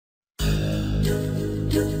What's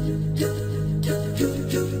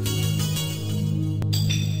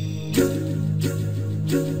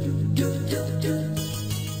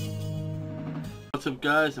up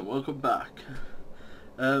guys, and welcome back.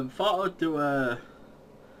 Thought I'd do a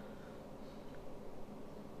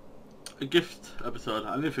gift episode.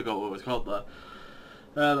 I nearly forgot what it was called there.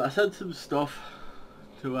 I sent some stuff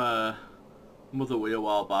to Mother Wee a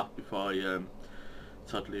while back before he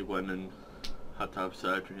sadly went and had to have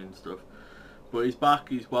surgery and stuff. But he's back,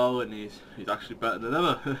 he's well, and he's actually better than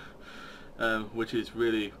ever. Which is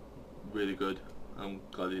really, really good. I'm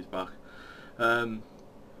glad he's back.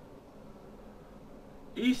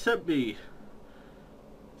 He sent me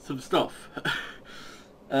some stuff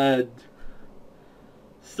and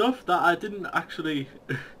stuff that I didn't actually,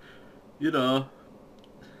 you know,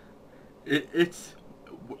 it's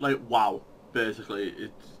like wow, basically.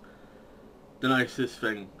 It's the nicest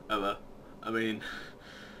thing ever. I mean,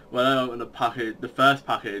 when I opened the package, the first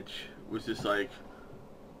package was just like,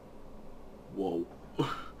 whoa.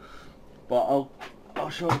 But I'll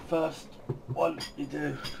show you first what you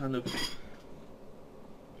do, kind of.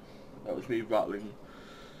 That was me rattling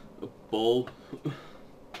a ball.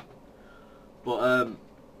 But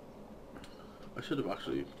I should have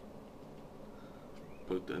actually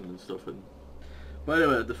plugged in and stuff in. But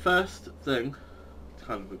anyway, the first thing, it's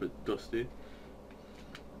kind of a bit dusty.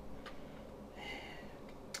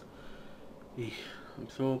 I'm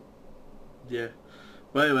so, yeah.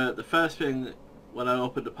 But anyway, the first thing, when I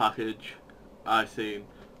opened the package, I seen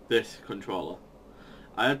this controller.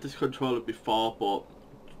 I had this controller before, but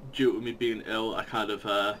due to me being ill, I kind of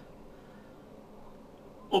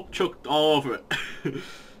upchucked all over it.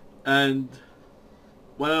 And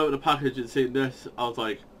when I opened the package and seen this, I was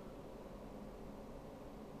like,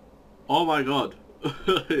 oh my god.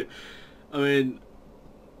 I mean,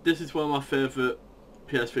 this is one of my favourite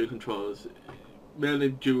PS3 controllers, mainly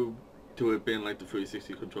due to it being like the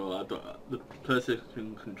 360 controller. The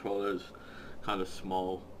PlayStation controller is kind of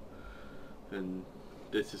small, and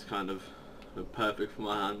this is kind of perfect for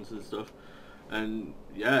my hands and stuff. And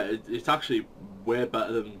yeah, it's actually way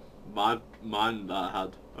better than mine that I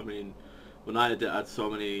had. I mean, when I had so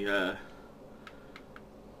many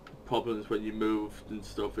problems when you moved and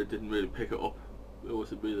stuff, it didn't really pick it up. It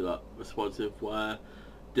wasn't really that responsive, where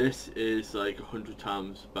this is like 100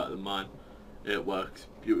 times better than mine. It works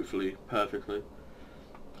beautifully, perfectly,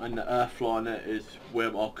 and the airflow on it is way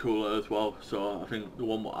more cooler as well. So I think the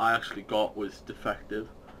one that I actually got was defective.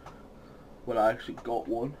 When I actually got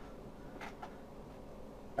one,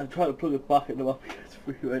 I'm trying to plug it back into my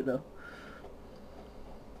PS3 right now,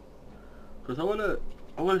 because I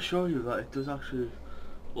wanna show you that it does actually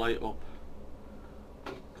light up,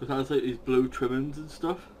 because it has like these blue trimmings and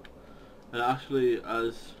stuff, and it actually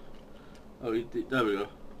has LED, there we go,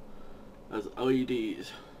 has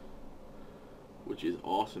LEDs, which is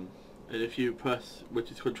awesome. And if you press, which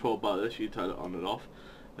is controlled by this, you turn it on and off,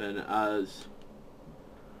 and it has,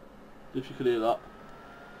 if you can hear that,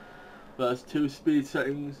 there's 2 speed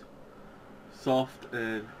settings, soft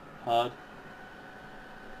and hard,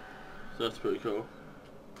 so that's pretty cool.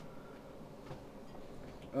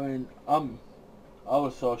 I mean, I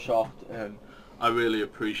was so shocked, and I really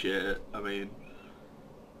appreciate it. I mean,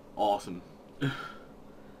 awesome.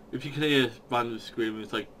 If you can hear random screaming,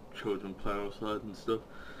 it's like children playing outside and stuff.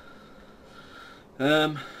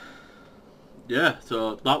 Yeah,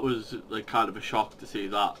 so that was like kind of a shock to see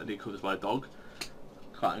that, and here comes my dog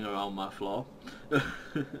clatting around my floor.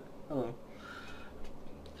 Hello.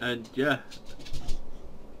 And yeah,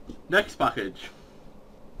 next package,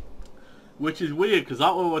 which is weird because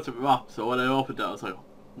that one wasn't wrapped, so when I opened it I was like,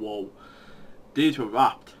 whoa, these were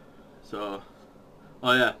wrapped. So,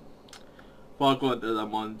 oh yeah, before I go into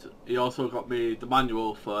them ones, he also got me the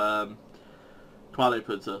manual for Twilight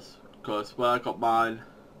Princess, because when I got mine,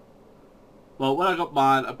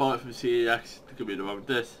 I bought it from CEX to give me the wrong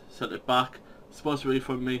disc, sent it back, supposed to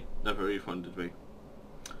refund me, never refunded me.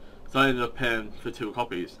 So I ended up paying for 2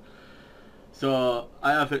 copies. So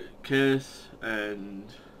I have a case and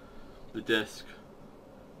the disc,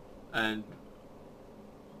 and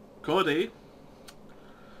Cody,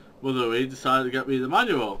 Mother Wee, decided to get me the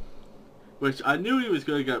manual, which I knew he was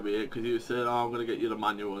going to get me it, because he was saying, oh, I'm going to get you the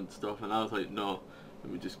manual and stuff, and I was like, no,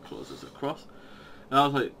 let me just close this across. And I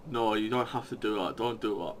was like, no, you don't have to do that, don't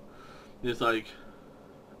do that. And he's like,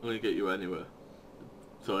 I'm going to get you anyway.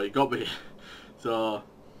 So he got me. So,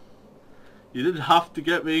 you didn't have to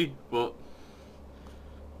get me, but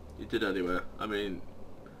you did anyway. I mean,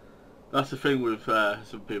 that's the thing with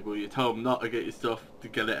some people, you tell them not to get your stuff to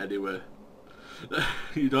get it anyway.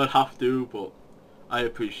 You don't have to, but I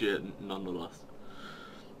appreciate it nonetheless.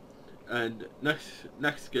 And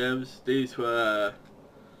next games, these were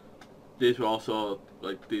also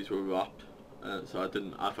like these were wrapped, so I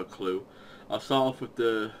didn't have a clue. I'll start off with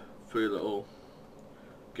the 3 little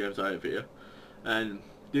games I have here, and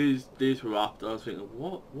these were wrapped. I was thinking,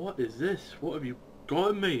 what is this? What have you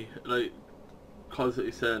got me? Like,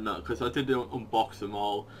 constantly saying that because I did unbox them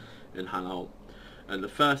all in Hangout, and the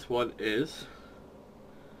first one is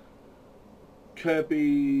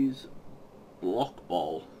Kirby's Block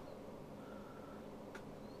Ball.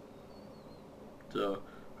 So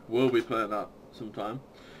we'll be playing that sometime.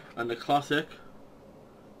 And the classic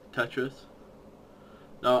Tetris.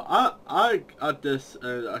 Now I had this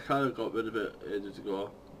and I kind of got rid of it ages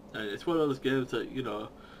ago, and it's one of those games that, you know,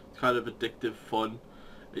 it's kind of addictive fun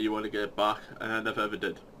and you want to get it back, and I never ever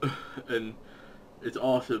did. And it's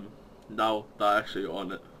awesome now that I actually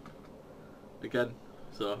own it again,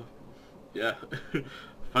 so yeah.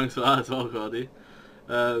 Thanks for that as well, Cody.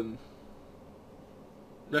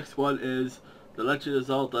 Next one is The Legend of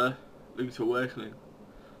Zelda Link's Awakening.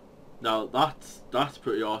 Now that's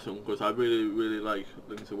pretty awesome because I really like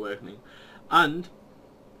Link's Awakening. And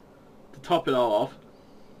to top it all off,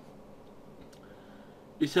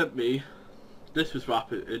 he sent me, this was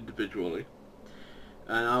wrapped individually,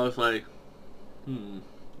 and I was like,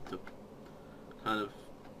 it's a kind of,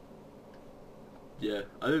 yeah,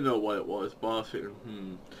 I didn't know what it was, but I was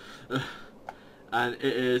thinking, and it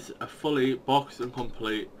is a fully boxed and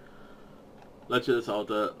complete Legend of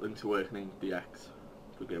Zelda Link's Awakening DX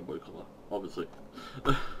for Game Boy Color, obviously.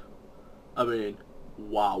 I mean,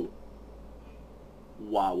 wow.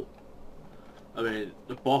 I mean,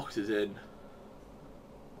 the box is in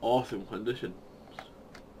awesome condition.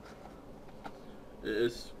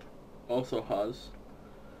 It also has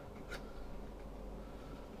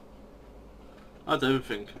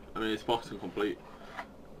everything. I mean, it's boxed and complete,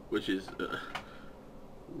 which is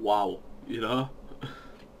wow, you know.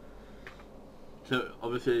 So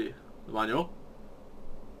obviously the manual,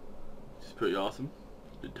 which is pretty awesome.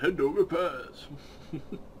 Nintendo repairs.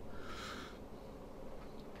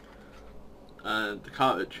 And the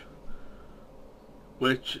cartridge,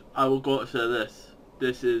 which I will go to say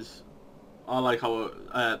this is, I like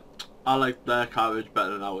their cartridge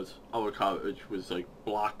better than ours. Our cartridge was like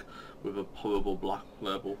black with a horrible black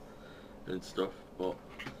label and stuff, but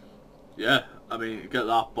yeah, I mean, get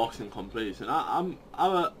that boxing complete, and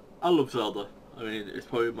I love Zelda. I mean, it's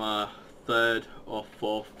probably my 3rd or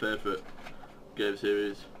 4th favourite game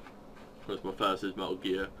series, because my first is Metal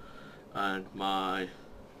Gear, and I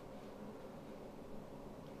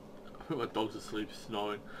think my dog's asleep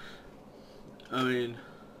snoring. I mean,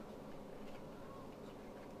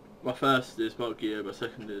 my first is Metal Gear, my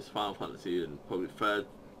second is Final Fantasy, and probably 3rd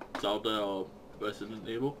Zelda or Resident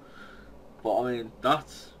Evil. But I mean,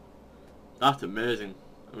 that's amazing.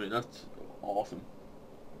 I mean, that's awesome.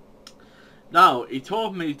 Now, he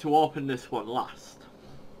told me to open this one last,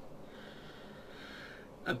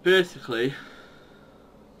 and basically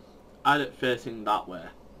I had it facing that way,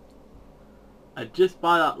 and just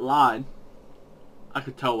by that line I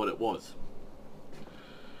could tell what it was.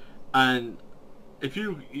 And if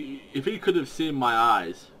he could have seen my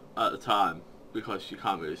eyes at the time, because you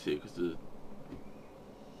can't really see because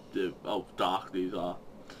the how dark these are,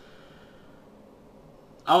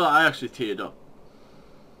 I actually teared up.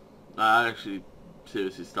 I actually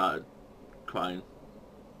seriously started crying.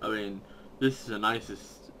 I mean, this is the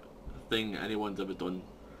nicest thing anyone's ever done.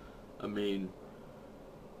 I mean,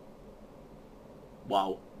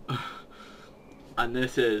 wow. And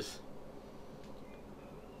this is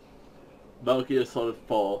Metal Gear Solid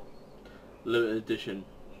 4 Limited Edition.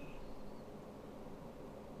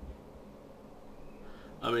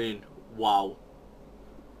 I mean, wow.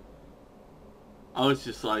 I was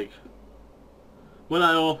just like, when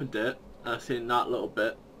I opened it, I seen that little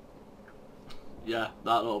bit. Yeah,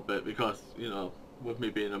 that little bit, because, you know, with me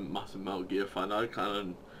being a massive Metal Gear fan, I kind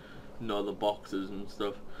of know the boxes and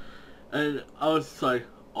stuff. And I was just like,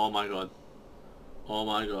 oh my god. Oh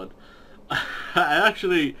my god. I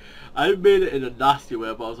made it in a nasty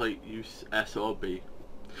way, but I was like, you SOB.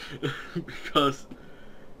 Because,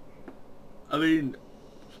 I mean,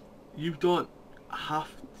 you don't have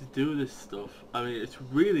to do this stuff. I mean, it's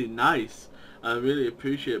really nice. I really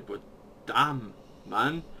appreciate it, but damn,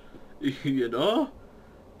 man. You know?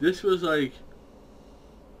 This was like,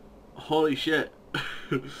 holy shit.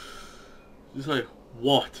 Just like,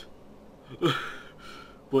 what?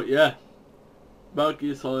 But yeah, Metal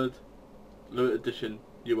Gear Solid Limited Edition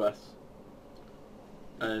US,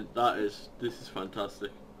 and this is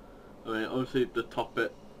fantastic. I mean, obviously the top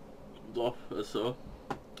bit comes off as so.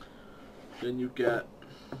 Then you get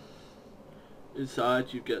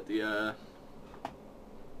inside you get the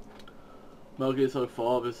Metal Gear Solid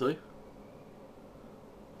 4 obviously.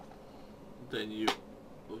 Then you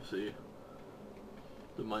obviously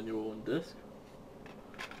the manual on disc.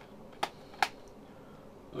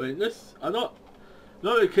 I mean this, I'm not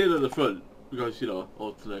a kid at the front because you know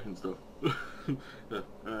alternate and stuff.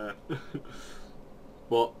 Yeah,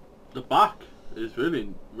 but the back is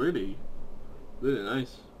really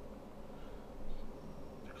nice.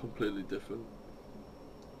 Completely different,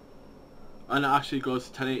 and it actually goes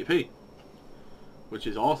to 1080p, which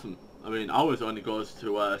is awesome. I mean, ours only goes to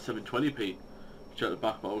 720p. Check the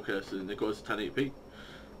back bottle case, and it goes to 1080p.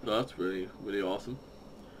 So that's really awesome.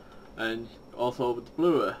 And also with the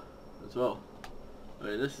Blu-ray as well. I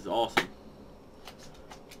mean, this is awesome.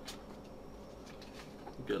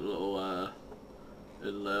 Get a little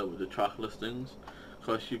in there with the track listings,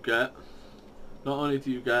 because you get, not only do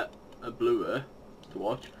you get a Blu-ray to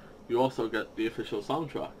watch, you also get the official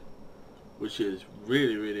soundtrack, which is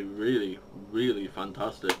really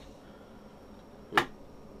fantastic. Oh,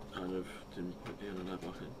 kind of didn't put the internet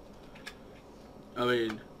back in. I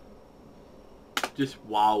mean, just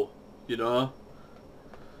wow, you know.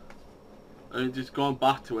 I mean, just going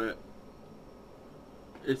back to it,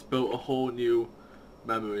 it's built a whole new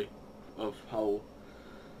memory of how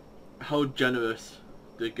generous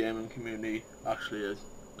the gaming community actually is.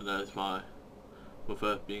 And there's my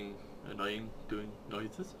mother being annoying, doing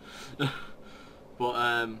noises. But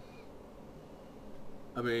I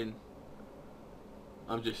mean,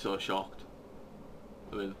 I'm just so shocked.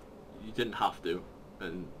 I mean, you didn't have to,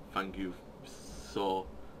 and thank you so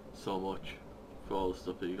much for all the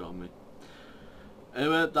stuff that you got me.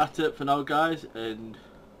 Anyway, that's it for now, guys, and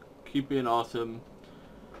keep being awesome,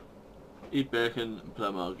 eat bacon, and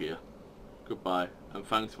play Metal Gear. Goodbye, and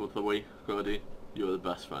thanks for the week, Cody. You're the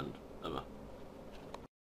best friend ever.